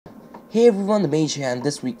Hey everyone, the Mage here, and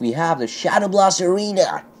this week we have the Shadowblast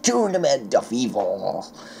Arena Tournament of Evil.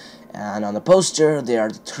 And on the poster, there are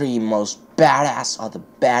the three most badass, or the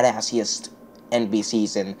badassiest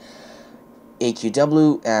NPCs in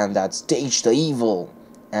AQW, and that's Stage the Evil,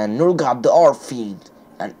 and Nurgat the Orfiend,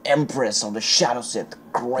 and Empress of the Shadow Sith,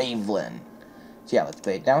 Gravelin. So yeah, let's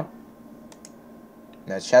play it now.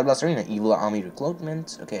 That's Shadowblast Arena, Evil Army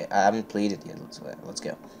Recruitment. Okay, I haven't played it yet, let's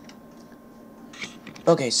go.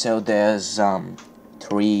 Okay, so there's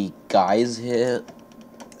three guys here.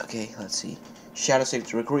 Okay, let's see. Shadow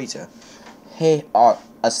Sith Recruiter. Hey,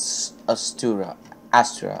 Astura.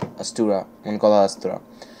 I'm gonna call her Astura.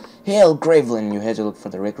 Hail, Gravelin, you're here to look for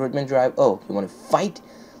the recruitment drive. Oh, you want to fight?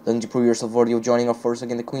 Looking to prove yourself worthy of joining our force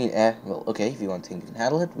against the Queen? Well, okay, if you want to think you can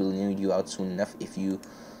handle it, we'll need you out soon enough if you...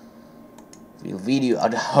 We'll weed you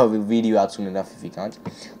out soon enough if we can't.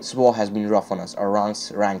 This war has been rough on us. Our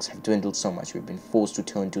ranks have dwindled so much. We've been forced to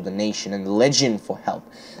turn to the nation and the legend for help.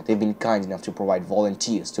 They've been kind enough to provide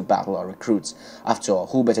volunteers to battle our recruits. After all,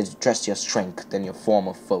 who better to trust your strength than your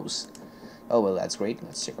former foes? Oh, well, that's great.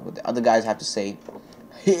 Let's check out what the other guys have to say.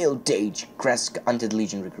 Hail, Dage, Kresk, Undead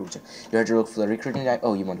Legion Recruiter. You're here to look for the recruiting guy.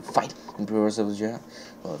 Oh, you want to fight and prove ourselves? Yeah.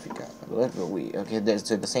 Well, if you can't, okay. There's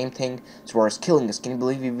the same thing. As far as killing us, can you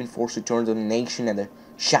believe we've been forced to turn to the nation and the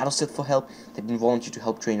Shadow Sith for help? They've been volunteered to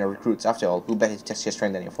help train our recruits. After all, who better to test your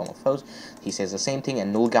strength than your former foes? He says the same thing.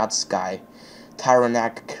 And Nulgat Sky,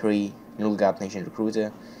 Taranak Kree, Nulgat Nation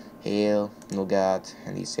Recruiter. Hail, Nulgat,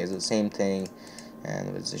 and he says the same thing.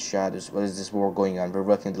 And with the shadows, what is this war going on? We're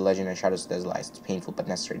working the legend and shadows that lies. It's painful but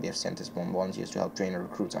necessary. They have sent us volunteers to help train our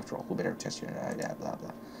recruits. After all, who better test you? Blah blah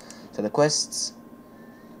blah. So the quests: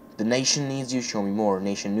 the nation needs you. Show me more.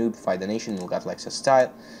 Nation noob. Fight the nation. Nulgat likes your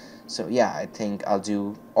style. So yeah, I think I'll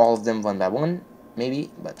do all of them one by one,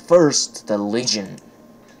 maybe. But first, the Legion,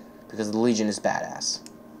 because the Legion is badass.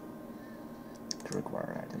 To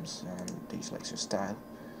require items and these likes your style.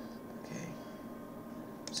 Okay.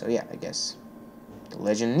 So yeah, I guess. The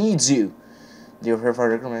legend needs you. You're here for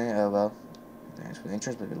recruitment. Well, thanks for the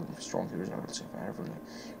interest, but you're looking for strong heroes.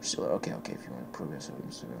 Still okay. If you want to prove yourself,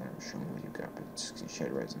 show me what you got. But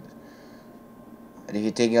Shadowrise. And if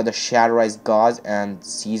you're taking out the Shadowrise gods and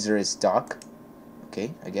Caesar is stuck,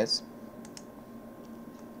 okay, I guess.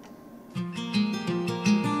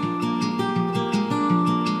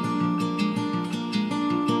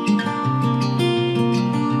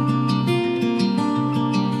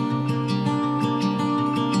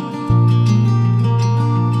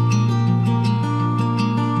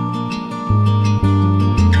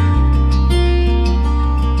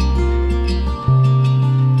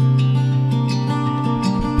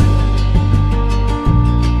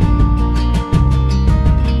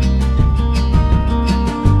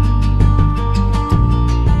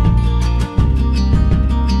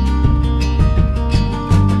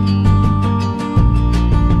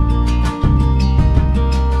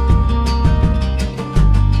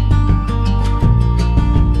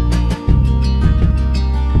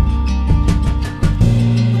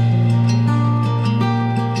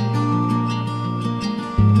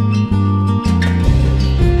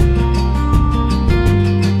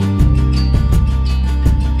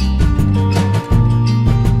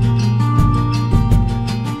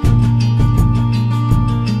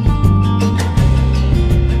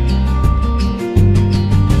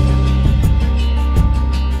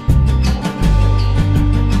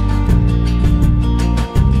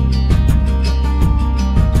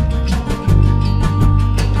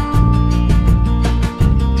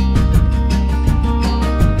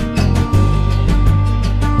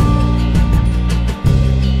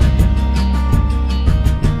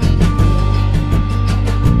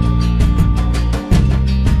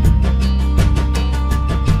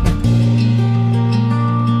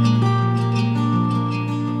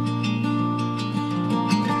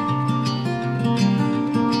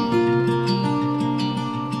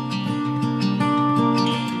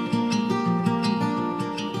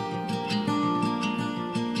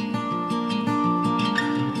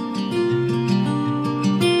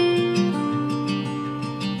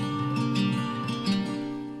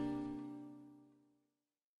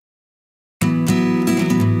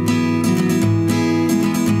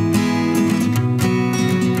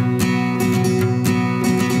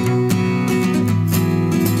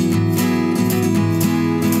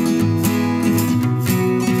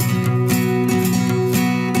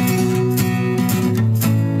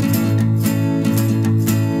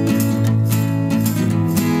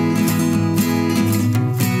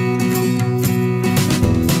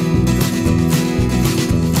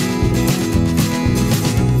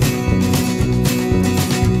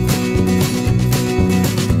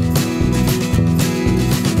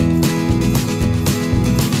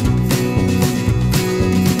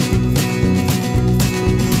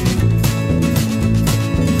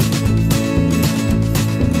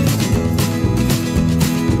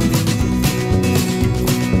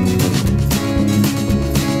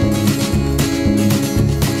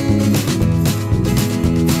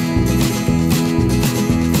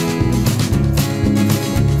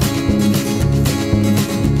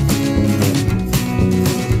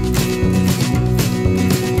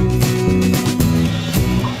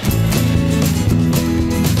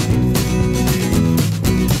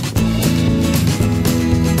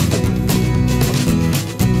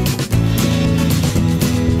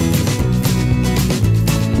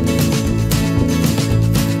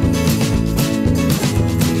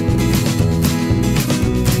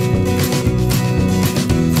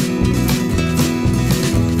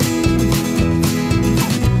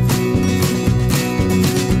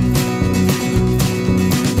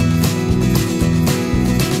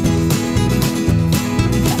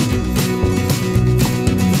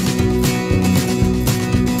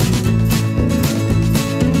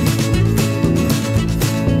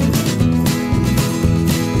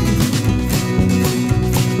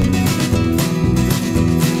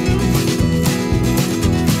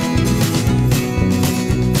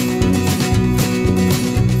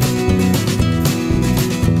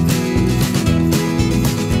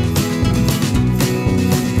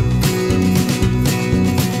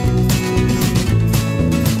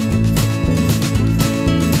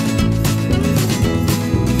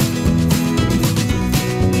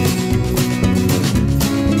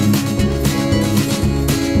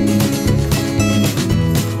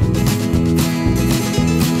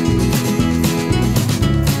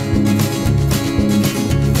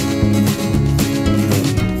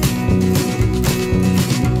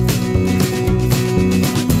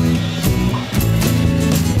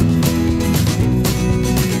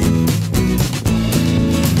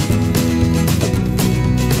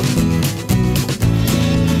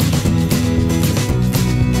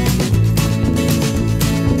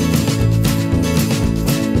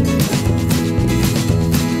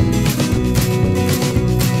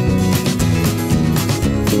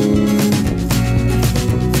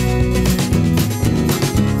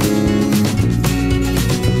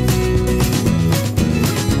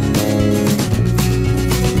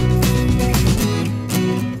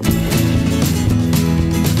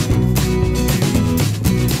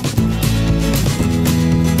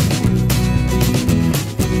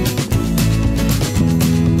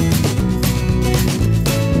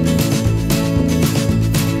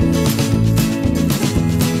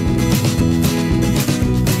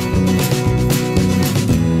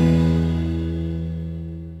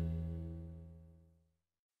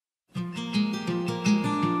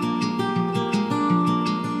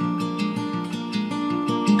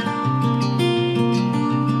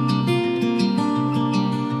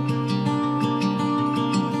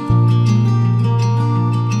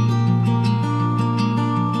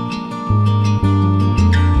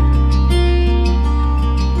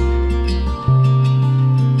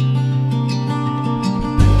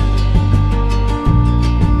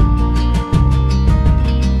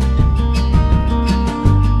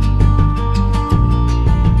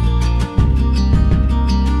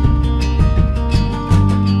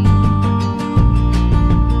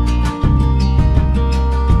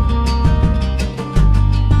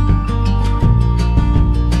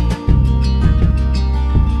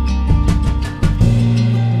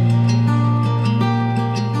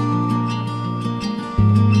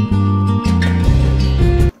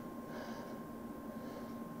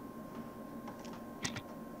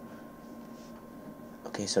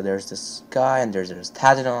 so there's this guy, and there's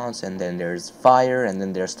Tathanons, and then there's fire, and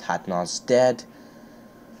then there's Tathanons dead.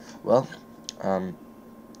 Well,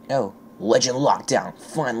 oh, Legend Lockdown,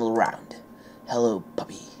 final round. Hello,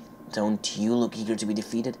 puppy. Don't you look eager to be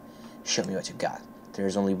defeated? Show me what you got.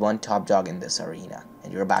 There's only one top dog in this arena,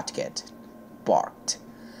 and you're about to get barked.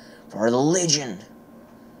 For the Legion!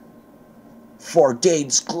 For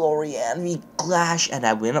Dade's glory, and we clash, and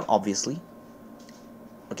I win, obviously.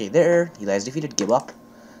 Okay, there, Eli is defeated, give up.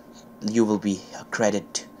 You will be a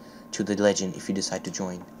credit to the Legend if you decide to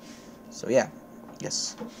join. So yeah,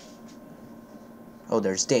 yes. Oh,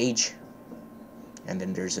 there's Dage. And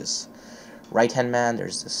then there's this right-hand man,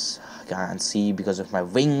 there's this guy I can't see because of my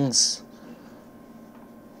wings.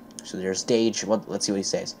 So there's Dage. Let's see what he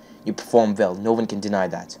says. You perform well, no one can deny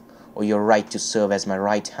that. Or your right to serve as my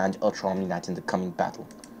right-hand Ultra Omni Knight in the coming battle.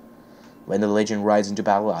 When the Legend rides into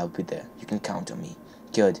battle, I'll be there. You can count on me.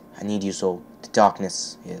 Good, I need you so. The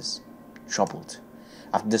darkness is troubled.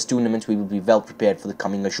 After this tournament, we will be well prepared for the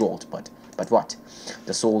coming assault, but what?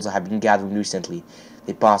 The souls I have been gathering recently,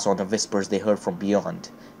 they pass on the whispers they heard from beyond,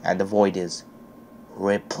 and the void is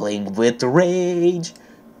rippling with rage.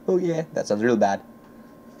 Oh yeah, that sounds real bad.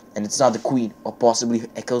 And it's not the queen, or possibly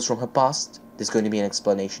echoes from her past. There's going to be an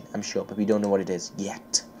explanation, I'm sure, but we don't know what it is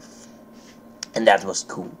yet. And that was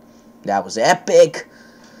cool. That was epic.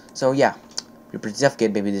 So yeah, you're pretty tough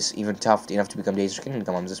kid, maybe this even tough enough to become Days King. And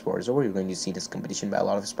come on, this war is over. You're going to see this competition by a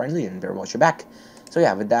lot of sprightly, and better watch your back. So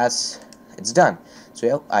yeah, with that, it's done. So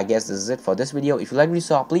yeah, I guess this is it for this video. If you like what you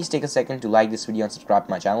saw, please take a second to like this video and subscribe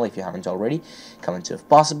to my channel if you haven't already. Comment if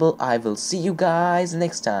possible. I will see you guys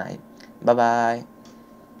next time. Bye bye.